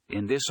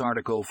In this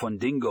article,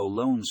 Fundingo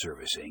Loan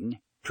Servicing,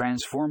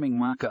 Transforming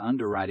MCA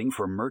Underwriting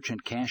for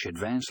Merchant Cash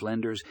Advance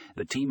Lenders,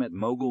 the team at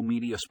Mogul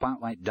Media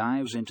Spotlight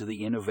dives into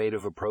the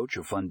innovative approach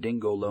of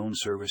Fundingo Loan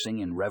Servicing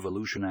in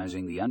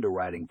revolutionizing the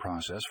underwriting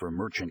process for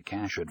merchant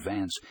cash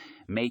advance.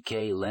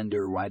 MCA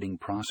Lender Writing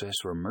Process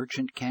for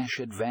Merchant Cash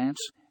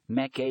Advance,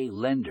 MCA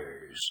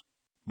Lenders.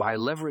 By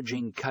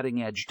leveraging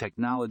cutting-edge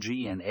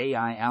technology and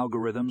AI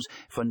algorithms,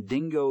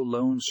 Fundingo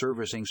Loan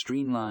Servicing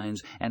streamlines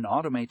and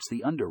automates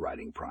the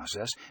underwriting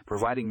process,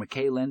 providing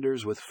MCA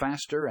lenders with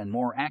faster and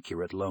more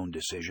accurate loan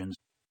decisions.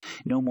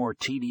 No more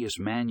tedious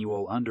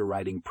manual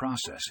underwriting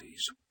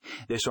processes.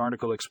 This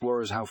article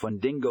explores how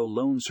Fundingo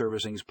Loan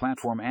Servicing's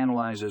platform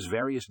analyzes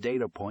various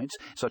data points,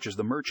 such as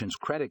the merchant's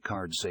credit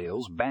card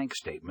sales, bank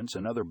statements,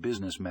 and other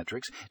business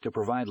metrics, to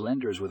provide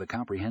lenders with a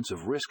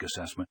comprehensive risk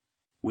assessment.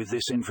 With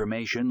this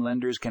information,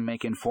 lenders can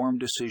make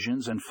informed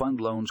decisions and fund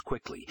loans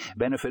quickly,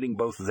 benefiting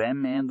both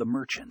them and the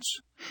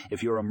merchants.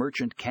 If you're a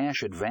merchant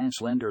cash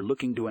advance lender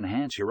looking to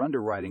enhance your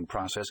underwriting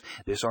process,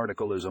 this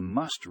article is a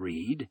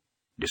must-read.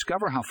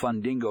 Discover how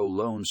Fundingo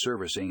Loan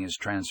Servicing is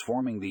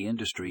transforming the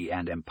industry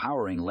and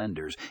empowering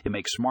lenders to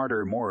make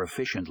smarter, more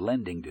efficient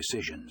lending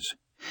decisions.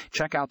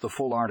 Check out the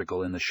full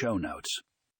article in the show notes.